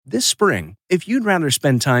This spring, if you'd rather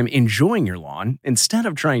spend time enjoying your lawn instead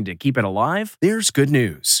of trying to keep it alive, there's good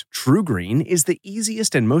news. TruGreen is the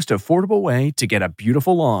easiest and most affordable way to get a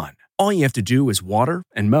beautiful lawn. All you have to do is water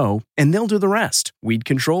and mow, and they'll do the rest. Weed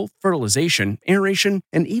control, fertilization, aeration,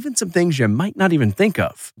 and even some things you might not even think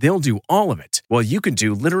of. They'll do all of it, while you can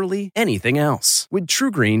do literally anything else. With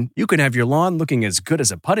TruGreen, you can have your lawn looking as good as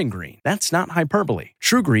a putting green. That's not hyperbole.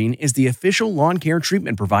 TruGreen is the official lawn care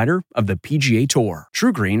treatment provider of the PGA Tour.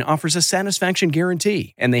 TruGreen offers a satisfaction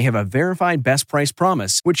guarantee, and they have a verified best price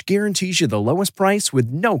promise, which guarantees you the lowest price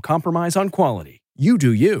with no compromise on quality. You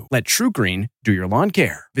do you. Let TruGreen do your lawn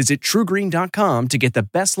care. Visit TruGreen.com to get the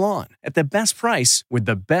best lawn at the best price with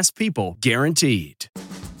the best people guaranteed.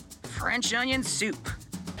 French onion soup.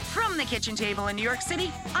 From the kitchen table in New York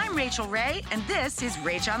City, I'm Rachel Ray, and this is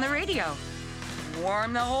Rach on the Radio.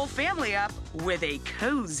 Warm the whole family up with a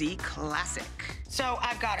cozy classic. So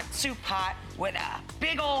I've got a soup pot with a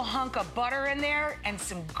big old hunk of butter in there and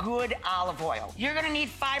some good olive oil. You're gonna need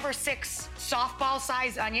 5 or 6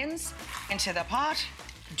 softball-sized onions into the pot,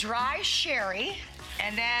 dry sherry,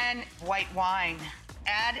 and then white wine.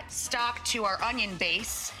 Add stock to our onion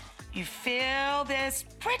base. You fill this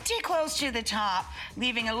pretty close to the top,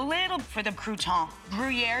 leaving a little for the crouton.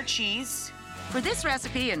 Gruyere cheese. For this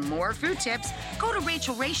recipe and more food tips, go to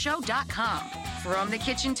RachelRayShow.com. From the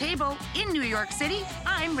kitchen table in New York City,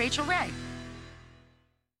 I'm Rachel Ray.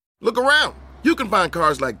 Look around. You can find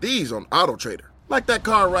cars like these on AutoTrader, like that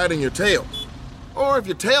car riding your tail. Or if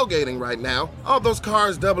you're tailgating right now, all those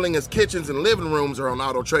cars doubling as kitchens and living rooms are on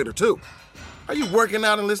AutoTrader too. Are you working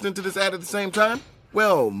out and listening to this ad at the same time?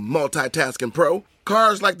 Well, multitasking pro,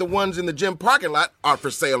 cars like the ones in the gym parking lot are for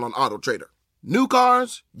sale on AutoTrader. New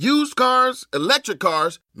cars, used cars, electric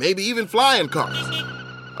cars, maybe even flying cars.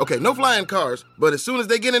 Okay, no flying cars, but as soon as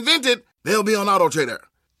they get invented, they'll be on AutoTrader.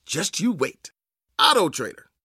 Just you wait. AutoTrader.